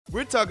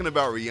We're talking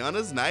about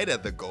Rihanna's night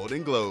at the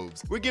Golden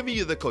Globes. We're giving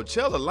you the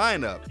Coachella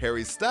lineup.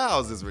 Harry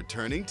Styles is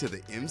returning to the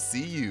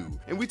MCU.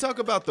 And we talk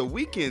about The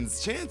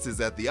Weeknd's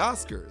chances at the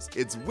Oscars.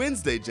 It's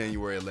Wednesday,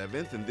 January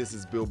 11th, and this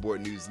is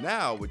Billboard News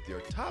Now with your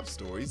top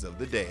stories of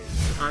the day.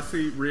 I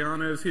see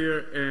Rihanna is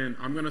here, and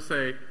I'm gonna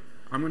say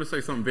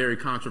something very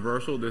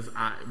controversial.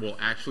 I will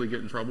actually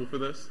get in trouble for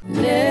this.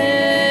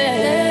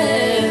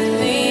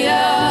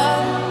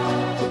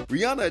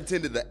 Rihanna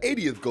attended the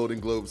 80th Golden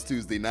Globes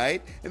Tuesday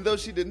night, and though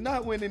she did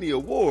not win any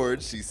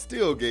awards, she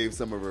still gave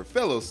some of her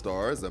fellow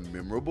stars a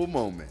memorable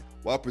moment.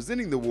 While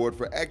presenting the award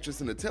for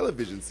actress in a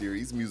television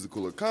series,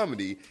 musical or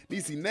comedy,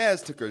 Niecy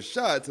Nash took her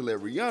shot to let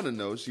Rihanna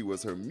know she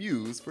was her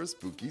muse for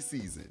spooky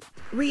season.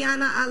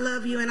 Rihanna, I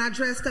love you, and I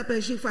dressed up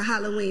as you for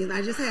Halloween.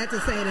 I just had to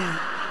say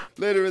that.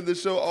 Later in the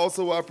show,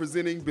 also while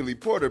presenting, Billy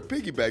Porter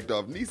piggybacked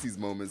off Niecy's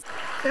moments.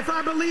 If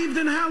I believed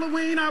in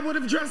Halloween, I would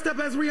have dressed up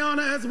as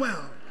Rihanna as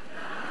well.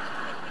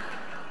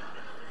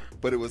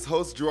 But it was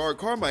host Gerard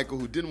Carmichael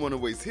who didn't want to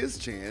waste his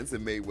chance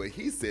and made what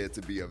he said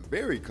to be a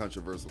very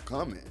controversial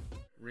comment.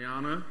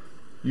 Rihanna,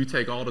 you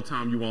take all the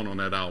time you want on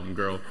that album,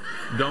 girl.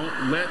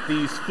 Don't let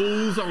these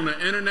fools on the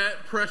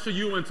internet pressure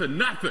you into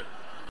nothing.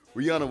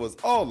 Rihanna was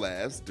all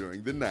laughs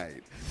during the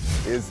night.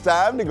 It's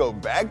time to go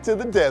back to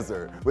the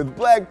desert with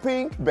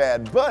BLACKPINK,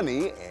 Bad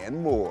Bunny, and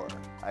more.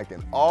 I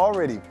can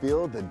already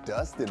feel the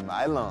dust in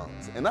my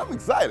lungs, and I'm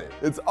excited.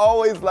 It's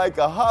always like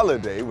a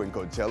holiday when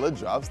Coachella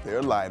drops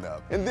their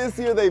lineup. And this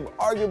year, they've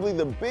arguably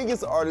the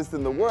biggest artist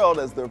in the world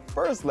as their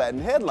first Latin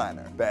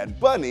headliner.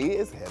 Bad Bunny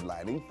is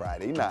headlining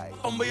Friday night.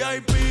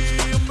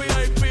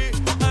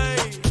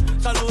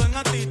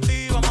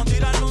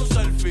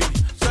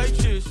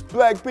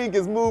 BLACKPINK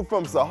has moved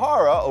from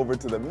Sahara over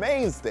to the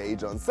main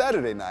stage on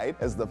Saturday night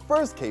as the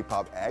first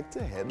K-pop act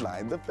to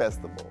headline the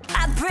festival.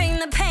 I bring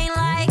the pain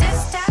like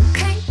this, that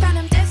crank,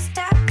 venom, this,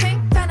 that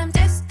crank, venom,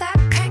 this, that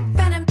crank,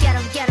 venom, get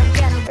 'em, get 'em,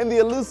 get 'em. And the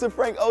elusive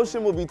Frank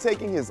Ocean will be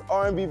taking his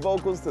R&B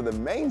vocals to the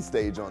main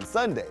stage on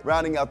Sunday,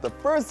 rounding out the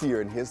first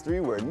year in history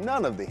where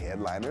none of the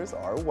headliners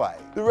are white.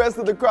 The rest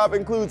of the crop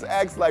includes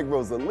acts like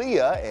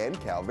Rosalia and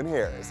Calvin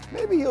Harris.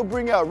 Maybe he'll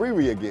bring out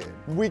Riri again.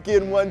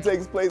 Weekend 1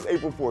 takes place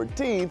April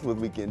 14th, with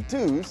Weekend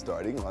 2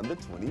 starting on the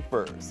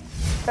 21st.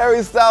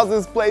 Harry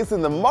Styles' place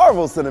in the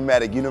Marvel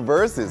Cinematic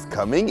Universe is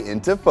coming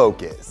into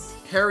focus.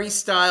 Harry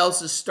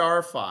Styles is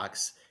Star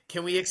Fox.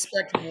 Can we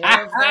expect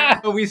more of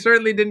that? We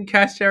certainly didn't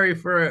cast Harry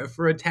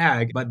for a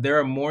tag, but there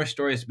are more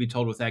stories to be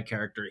told with that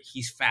character.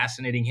 He's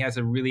fascinating. He has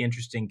a really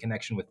interesting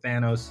connection with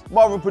Thanos.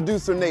 Marvel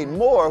producer Nate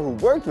Moore, who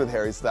worked with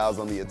Harry Styles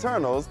on The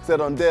Eternals,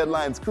 said on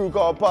Deadline's Crew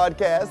Call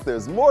podcast,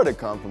 there's more to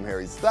come from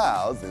Harry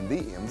Styles in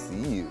the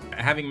MCU.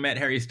 Having met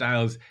Harry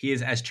Styles, he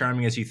is as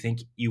charming as you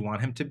think you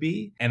want him to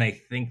be, and I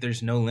think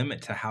there's no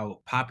limit to how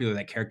popular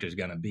that character is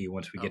going to be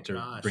once we get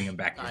to bring him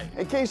back in.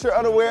 In case you're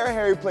unaware,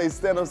 Harry plays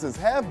Thanos'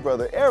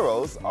 half-brother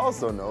Eros,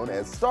 also known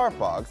as Star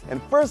Fox,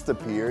 and first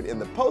appeared in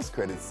the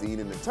post-credits scene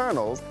in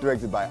Eternals,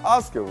 directed by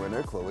Oscar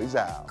winner Chloe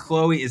Zhao.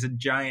 Chloe is a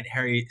giant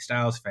Harry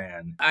Styles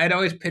fan. I'd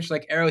always pitch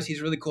like, Eros, he's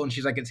really cool, and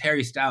she's like, it's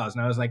Harry Styles,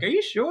 and I was like, are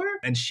you sure?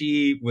 And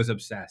she was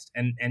obsessed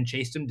and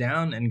chased him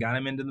down and got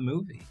him into the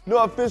movie. No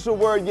official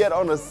word yet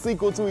on a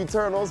sequel to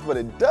Eternals, but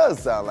it does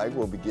sound like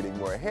we'll be getting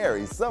more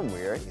Harry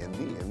somewhere in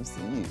the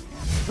MCU.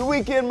 The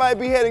Weeknd might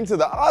be heading to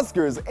the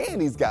Oscars,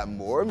 and he's got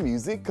more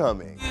music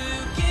coming.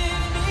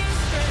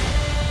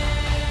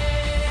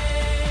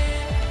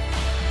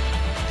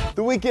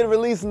 The Weeknd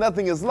released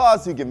Nothing Is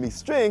Lost, You Give Me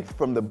Strength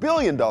from the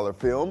billion-dollar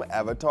film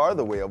Avatar: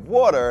 The Way of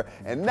Water,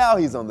 and now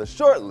he's on the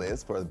short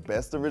list for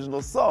Best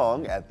Original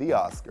Song at the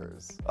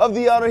Oscars. Of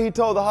the honor, he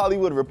told The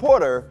Hollywood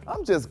Reporter,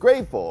 "I'm just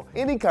grateful.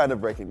 Any kind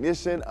of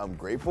recognition, I'm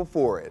grateful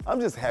for it.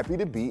 I'm just happy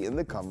to be in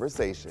the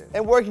conversation."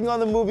 And working on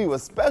the movie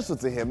was special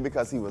to him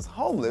because he was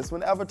homeless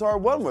when Avatar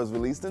 1 was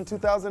released in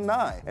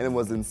 2009, and it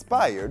was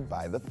inspired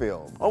by the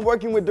film. On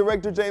working with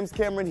director James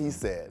Cameron, he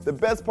said, "The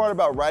best part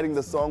about writing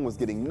the song was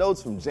getting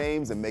notes from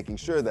James and making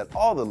sure that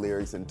all the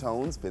lyrics and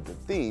tones fit the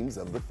themes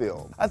of the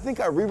film. I think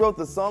I rewrote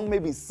the song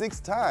maybe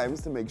 6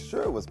 times to make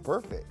sure it was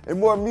perfect." And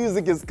more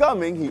music is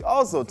coming. He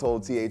also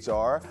told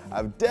THR,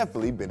 "I've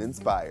definitely been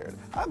inspired.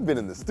 I've been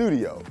in the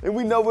studio." And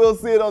we know we'll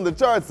see it on the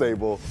charts,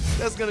 Abel.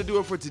 That's gonna do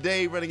it for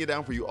today. Running it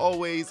down for you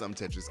always, I'm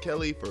Tetris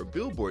Kelly for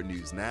Billboard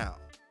News Now.